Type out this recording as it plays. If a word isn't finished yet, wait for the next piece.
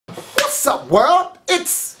What's up, world?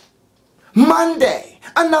 It's Monday.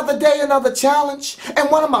 Another day, another challenge.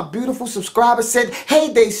 And one of my beautiful subscribers said,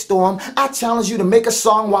 hey, DeStorm, I challenge you to make a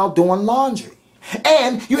song while doing laundry.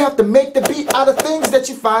 And you have to make the beat out of things that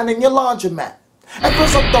you find in your laundromat. At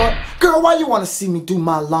first I thought, girl, why you want to see me do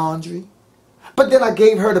my laundry? But then I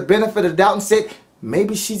gave her the benefit of the doubt and said,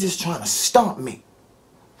 maybe she's just trying to stomp me.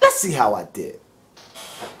 Let's see how I did.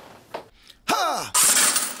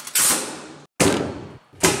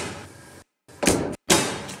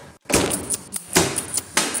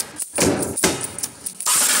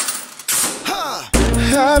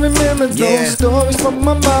 I remember those stories from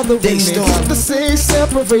my mother when they used to say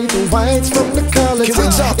separate the whites from the colors. If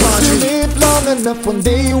you live long enough, one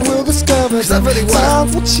day you will discover that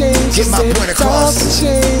times will change. Times will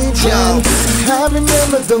change. I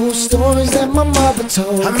remember those stories that my mother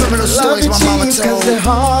told. I remember those stories my mama told. Cause they're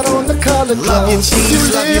hard on the color clothes. If you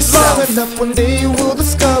live long enough, one day you will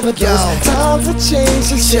discover those times will change.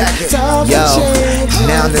 Times will change.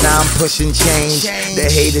 Now that I'm pushing change, the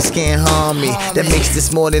haters can't harm me. That makes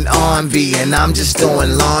this more than R&B, and I'm just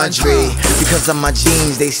doing laundry. Because of my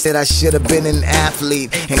jeans, they said I should have been an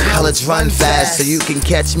athlete, and college run fast so you can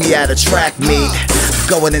catch me at a track meet.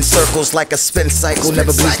 Going in circles like a spin cycle,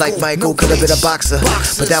 never bleach like Michael, could have been a boxer,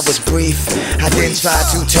 but that was brief. I didn't try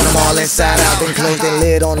to turn them all inside out, then close their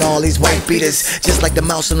lid on all these white beaters. Just like the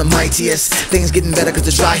mouse on the mightiest, things getting better cause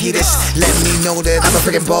the dry heaters let me know that I'm a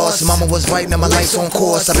freaking boss. Mama was right, now my life's on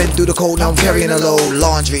course. I've been through the cold, now I'm carrying a load.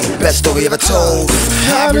 Laundry, best story ever told.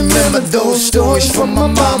 I remember those stories from my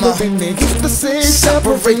mama when they used to say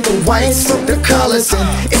separate the whites from the colors.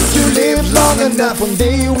 And if you live long enough, one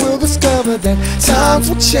day you will discover that times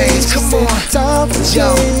will change. Come on, times will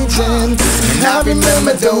change. And I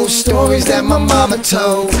remember those stories that my mama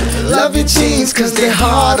told. Love your jeans cause they're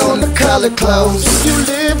hard on the color clothes. If you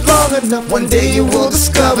live long enough, one day you will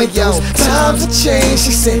discover, yo, times will change.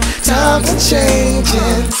 She said times are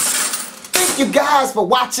changing. Thank you guys for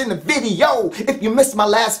watching the video. If you missed my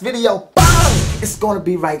last video, bottom, it's gonna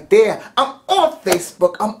be right there. I'm on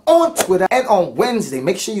Facebook, I'm on Twitter, and on Wednesday,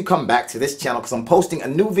 make sure you come back to this channel because I'm posting a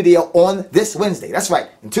new video on this Wednesday. That's right,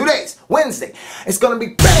 in 2 days, Wednesday. It's gonna be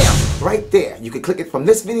BAM! Right there. You can click it from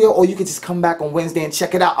this video, or you can just come back on Wednesday and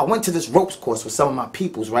check it out. I went to this ropes course with some of my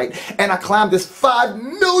peoples, right? And I climbed this 5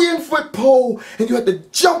 million foot pole, and you had to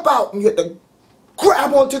jump out, and you had to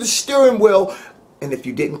grab onto the steering wheel. And if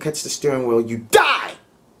you didn't catch the steering wheel, you die!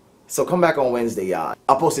 So come back on Wednesday, y'all.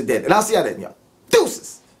 I'll post it then. And I'll see y'all then, y'all.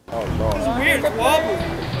 Deuces! Oh, Lord. It's weird. It's wobbly.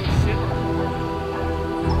 Oh, shit.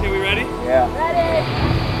 Okay, we ready? Yeah. Ready.